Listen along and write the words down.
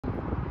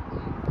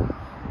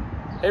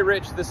Hey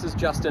Rich, this is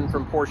Justin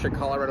from Porsche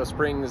Colorado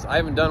Springs. I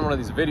haven't done one of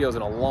these videos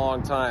in a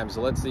long time,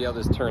 so let's see how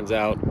this turns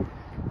out.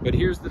 But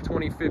here's the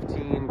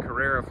 2015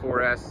 Carrera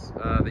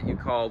 4S that you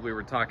called, we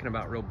were talking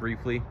about real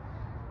briefly.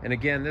 And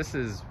again, this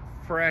is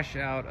fresh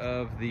out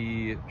of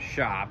the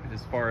shop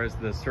as far as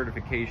the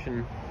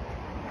certification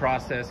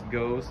process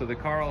goes. So the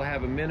car will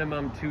have a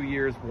minimum 2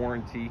 years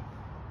warranty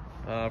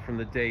from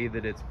the day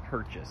that it's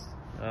purchased.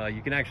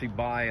 You can actually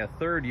buy a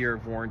 3rd year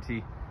of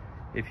warranty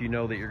if you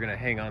know that you're going to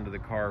hang on to the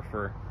car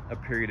for a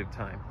period of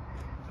time.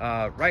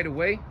 Right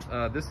away,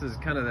 this is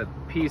kind of the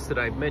piece that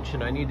I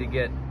mentioned I need to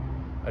get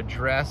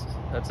addressed.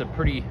 That's a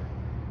pretty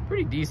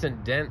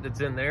decent dent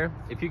that's in there.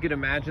 If you could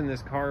imagine,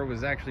 this car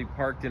was actually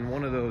parked in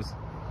one of those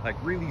like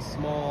really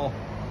small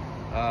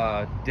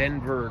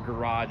Denver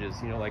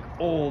garages, you know, like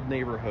old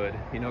neighborhood,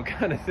 you know,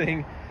 kind of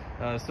thing.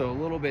 So a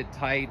little bit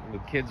tight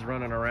with kids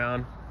running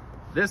around.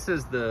 This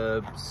is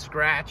the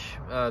scratch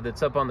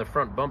that's up on the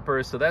front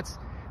bumper. So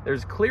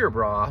there's clear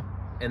bra,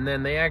 and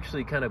then they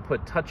actually kind of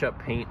put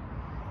touch-up paint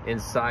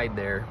inside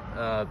there.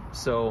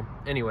 So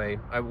anyway,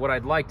 what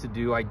I'd like to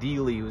do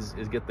ideally is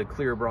get the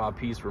clear bra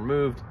piece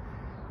removed,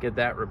 get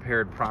that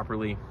repaired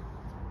properly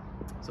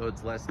so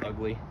it's less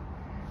ugly.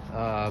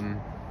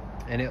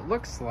 And it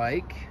looks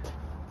like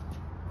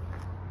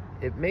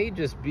it may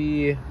just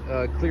be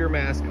a clear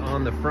mask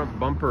on the front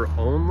bumper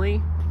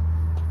only.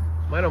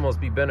 Might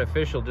almost be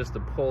beneficial just to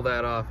pull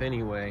that off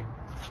anyway,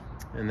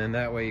 and then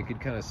that way you could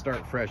kind of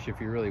start fresh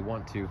if you really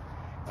want to.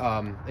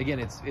 Again,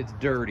 it's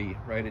dirty,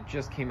 right? It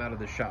just came out of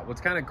the shop.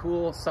 What's kind of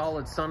cool,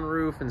 solid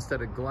sunroof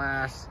instead of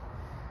glass,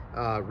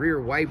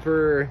 rear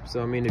wiper.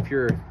 So I mean, if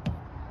you're,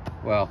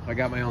 well, I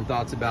got my own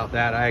thoughts about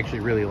that. I actually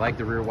really like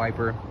the rear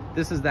wiper.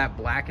 This is that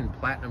black and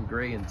platinum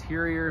gray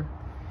interior.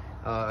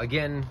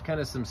 Again,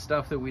 kind of some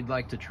stuff that we'd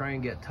like to try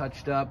and get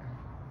touched up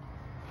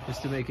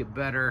just to make it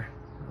better.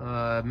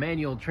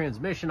 Manual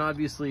transmission,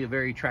 obviously a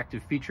very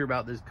attractive feature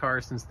about this car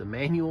since the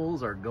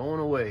manuals are going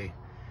away.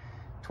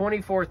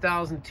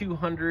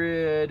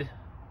 24,200,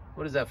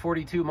 what is that,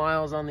 42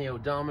 miles on the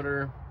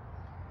odometer.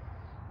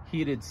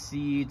 Heated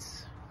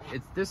seats.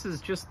 This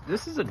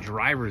is a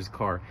driver's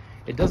car.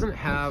 It doesn't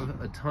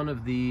have a ton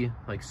of the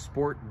like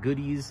sport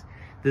goodies.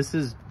 This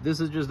is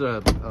just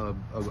a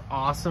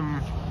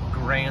awesome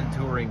grand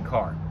touring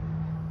car,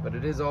 but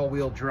it is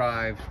all-wheel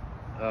drive.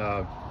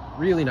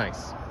 Really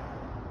nice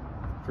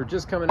for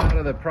just coming out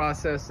of the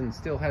process and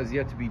still has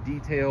yet to be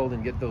detailed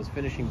and get those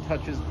finishing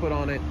touches put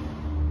on it.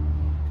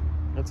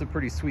 That's a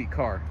pretty sweet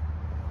car.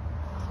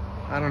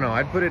 I don't know,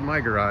 I'd put it in my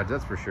garage,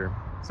 that's for sure.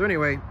 So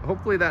anyway,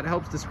 hopefully that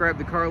helps describe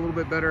the car a little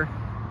bit better.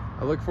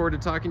 I look forward to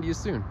talking to you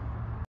soon.